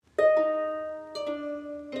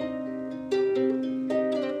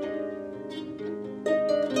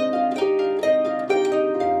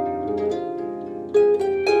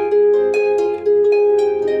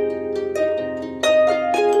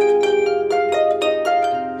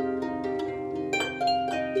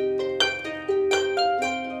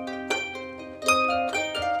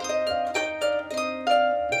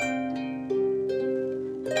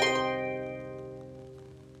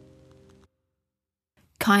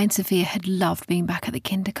Kai and Sophia had loved being back at the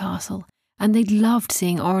Kinder Castle, and they'd loved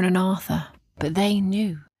seeing Oren and Arthur. But they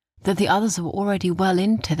knew that the others were already well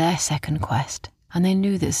into their second quest, and they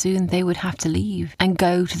knew that soon they would have to leave and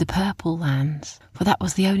go to the Purple Lands, for that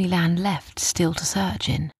was the only land left still to search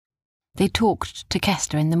in. They talked to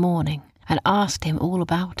Kester in the morning and asked him all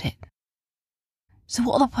about it. "So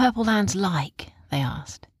what are the Purple Lands like?" they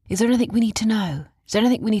asked. "Is there anything we need to know? Is there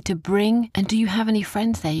anything we need to bring? And do you have any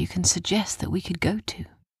friends there you can suggest that we could go to?"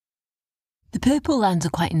 "The Purple Lands are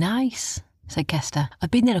quite nice," said Kester.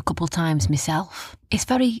 "I've been there a couple of times myself. It's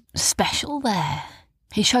very special there."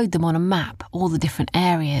 He showed them on a map all the different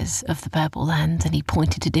areas of the Purple Lands, and he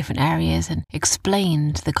pointed to different areas and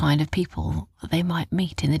explained the kind of people that they might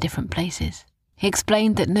meet in the different places. He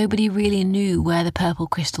explained that nobody really knew where the purple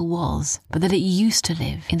crystal was, but that it used to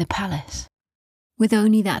live in the palace. With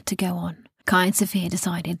only that to go on, Kai and Sophia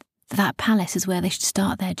decided that that palace is where they should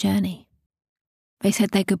start their journey. They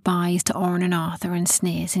said their goodbyes to Oren and Arthur and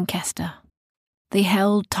Sneers and Kester. They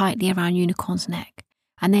held tightly around Unicorn's neck,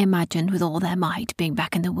 and they imagined with all their might being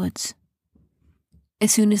back in the woods.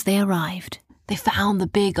 As soon as they arrived, they found the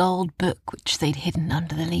big old book which they'd hidden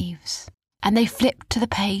under the leaves, and they flipped to the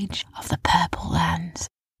page of the Purple Lands,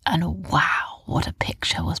 and wow, what a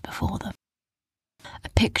picture was before them. A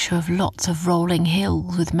picture of lots of rolling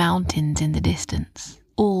hills with mountains in the distance,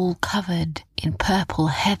 all covered in purple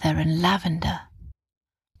heather and lavender.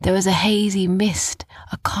 There was a hazy mist,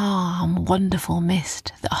 a calm, wonderful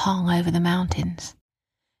mist that hung over the mountains.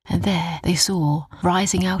 And there they saw,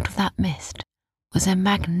 rising out of that mist, was a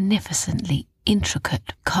magnificently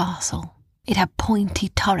intricate castle. It had pointy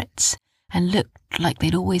turrets and looked like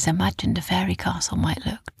they'd always imagined a fairy castle might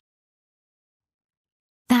look.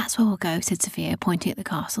 "That's where we'll go," said Sophia, pointing at the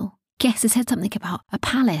castle. "Kester said something about a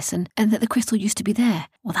palace and that the crystal used to be there.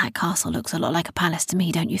 Well, that castle looks a lot like a palace to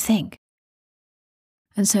me, don't you think?"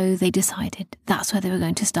 And so they decided that's where they were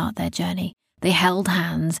going to start their journey. They held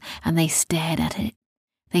hands and they stared at it.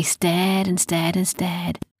 They stared and stared and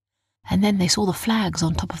stared. And then they saw the flags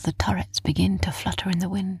on top of the turrets begin to flutter in the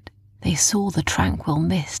wind. They saw the tranquil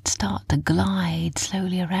mist start to glide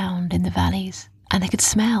slowly around in the valleys, and they could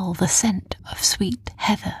smell the scent of sweet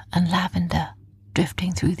heather and lavender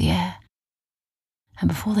drifting through the air. And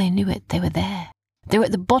before they knew it, they were there. They were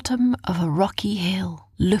at the bottom of a rocky hill,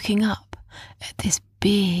 looking up at this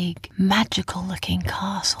big, magical-looking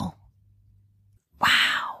castle.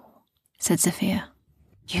 "Wow," said Sophia.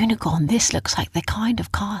 "Unicorn, this looks like the kind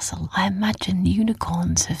of castle I imagine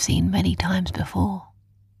unicorns have seen many times before."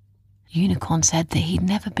 Unicorn said that he'd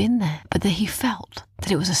never been there, but that he felt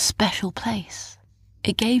that it was a special place.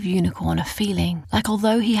 It gave Unicorn a feeling like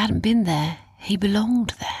although he hadn't been there, he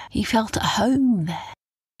belonged there. He felt at home there.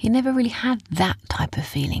 He never really had that type of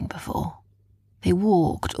feeling before. They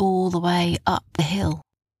walked all the way up the hill.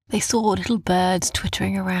 They saw little birds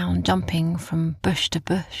twittering around, jumping from bush to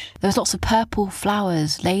bush. There was lots of purple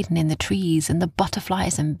flowers laden in the trees, and the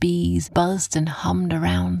butterflies and bees buzzed and hummed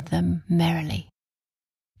around them merrily.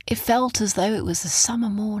 It felt as though it was a summer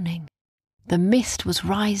morning. The mist was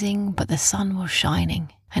rising, but the sun was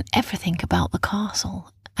shining, and everything about the castle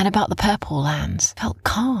and about the Purple Lands felt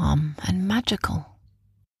calm and magical.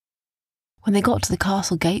 When they got to the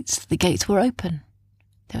castle gates, the gates were open.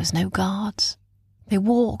 There was no guards. They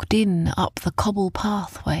walked in up the cobble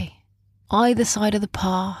pathway. Either side of the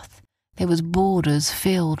path, there was borders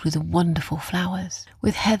filled with wonderful flowers,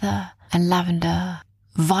 with heather and lavender,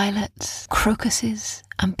 violets, crocuses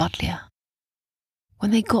and buddleia. When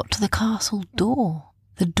they got to the castle door,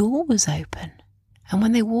 the door was open, and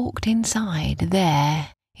when they walked inside,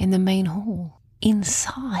 there, in the main hall,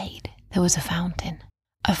 inside, there was a fountain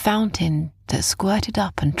that squirted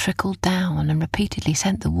up and trickled down and repeatedly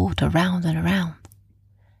sent the water round and around.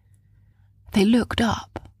 They looked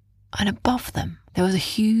up, and above them there was a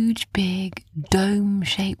huge, big,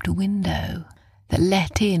 dome-shaped window that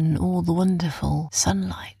let in all the wonderful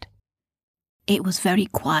sunlight. It was very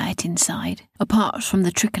quiet inside, apart from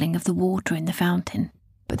the trickling of the water in the fountain,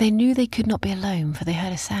 but they knew they could not be alone, for they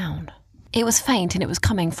heard a sound. It was faint, and it was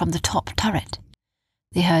coming from the top turret.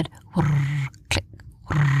 They heard whirr, click,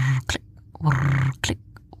 whirr, click, whirr, click,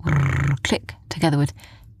 whirr, click, together with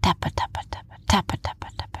tappa, tappa, tappa, tappa, tappa,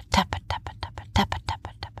 tappa, tappa, tappa, tappa, tappa,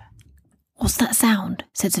 tappa, tappa. "What's that sound?"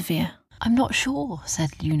 said Sophia. "I'm not sure,"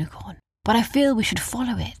 said Unicorn, "but I feel we should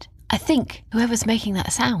follow it. I think whoever's making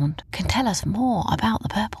that sound can tell us more about the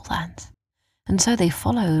Purple Lands." And so they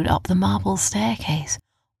followed up the marble staircase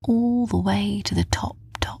all the way to the top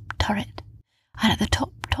turret. And at the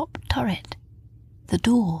top turret, the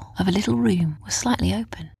door of a little room was slightly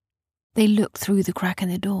open. They looked through the crack in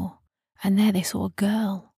the door, and there they saw a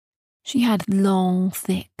girl. She had long,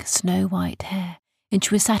 thick, snow-white hair, and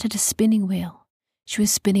she was sat at a spinning wheel. She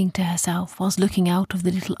was spinning to herself whilst looking out of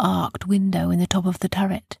the little arched window in the top of the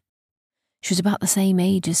turret. She was about the same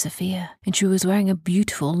age as Sophia, and she was wearing a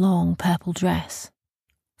beautiful long purple dress.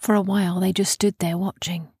 For a while they just stood there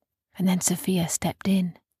watching, and then Sophia stepped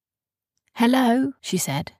in. "Hello," she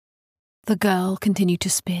said. The girl continued to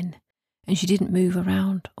spin, and she didn't move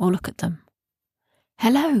around or look at them.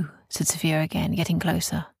 "Hello," said Sophia again, getting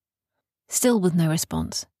closer. Still with no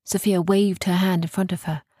response, Sophia waved her hand in front of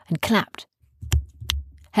her and clapped.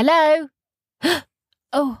 "Hello!"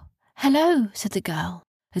 "Oh, hello," said the girl,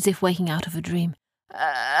 as if waking out of a dream.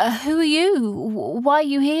 Who are you? Why are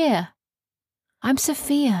you here?" "I'm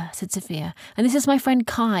Sophia," said Sophia, "and this is my friend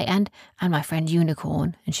Kai and my friend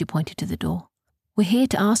Unicorn," and she pointed to the door. "We're here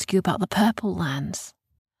to ask you about the Purple Lands."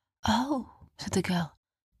 "Oh," said the girl.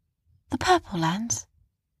 "The Purple Lands?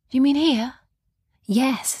 You mean here?"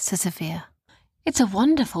 "Yes," said Sophia. "It's a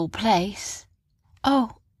wonderful place."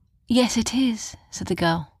 "Oh, yes it is," said the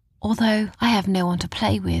girl, "although I have no one to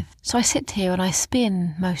play with, so I sit here and I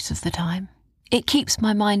spin most of the time. It keeps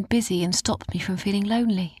my mind busy and stops me from feeling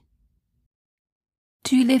lonely."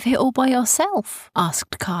 "Do you live here all by yourself?"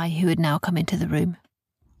 asked Kai, who had now come into the room.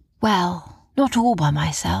 "Well, not all by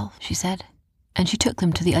myself," she said, and she took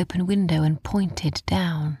them to the open window and pointed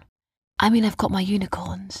down. I've got my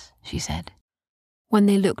unicorns," she said. When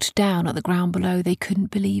they looked down at the ground below, they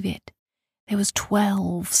couldn't believe it. There was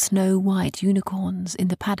 12 snow-white unicorns in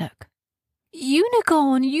the paddock.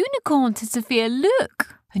 "Unicorn, unicorn," said Sophia,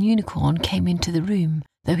 "look!" And Unicorn came into the room,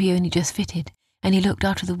 though he only just fitted, and he looked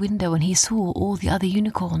out of the window and he saw all the other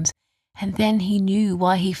unicorns, and then he knew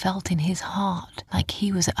why he felt in his heart like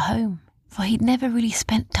he was at home, for he'd never really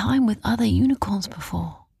spent time with other unicorns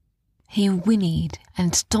before. He whinnied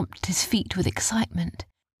and stomped his feet with excitement.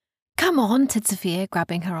 "Come on," said Sophia,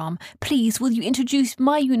 grabbing her arm. "Please, will you introduce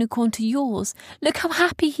my unicorn to yours? Look how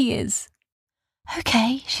happy he is."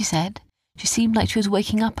 "Okay," she said. She seemed like she was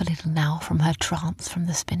waking up a little now from her trance from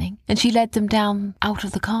the spinning, and she led them down out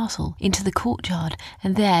of the castle into the courtyard,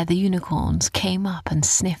 and there the unicorns came up and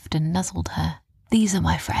sniffed and nuzzled her. "These are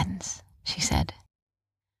my friends," she said.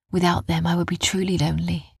 "Without them I would be truly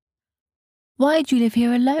lonely." "Why do you live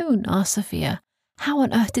here alone?" asked Sophia. "How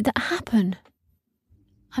on earth did that happen?"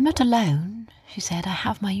 "I'm not alone," she said. "I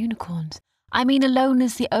have my unicorns. Alone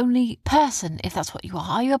as the only person, if that's what you are.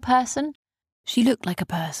 Are you a person?" She looked like a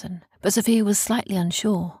person, but Sophia was slightly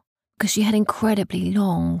unsure, because she had incredibly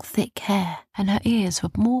long, thick hair, and her ears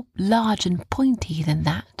were more large and pointy than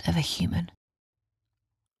that of a human.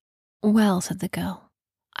 "Well," said the girl,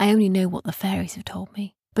 "I only know what the fairies have told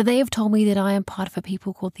me, but they have told me that I am part of a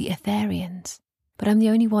people called the Etherians, but I'm the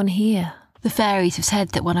only one here. The fairies have said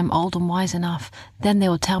that when I'm old and wise enough, then they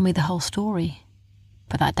will tell me the whole story,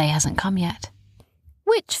 but that day hasn't come yet."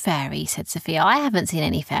 "Which fairy?" said Sophia. "I haven't seen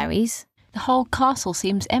any fairies." "The whole castle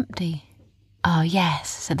seems empty." "Oh, yes,"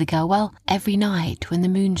 said the girl. "Well, every night when the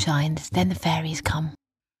moon shines, then the fairies come."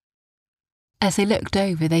 As they looked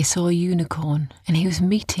over, they saw a unicorn, and he was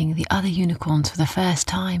meeting the other unicorns for the first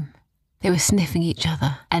time. They were sniffing each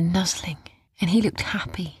other and nuzzling, and he looked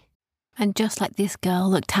happy. And just like this girl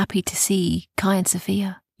looked happy to see Kai and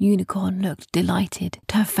Sophia, Unicorn looked delighted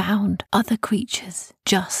to have found other creatures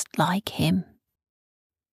just like him.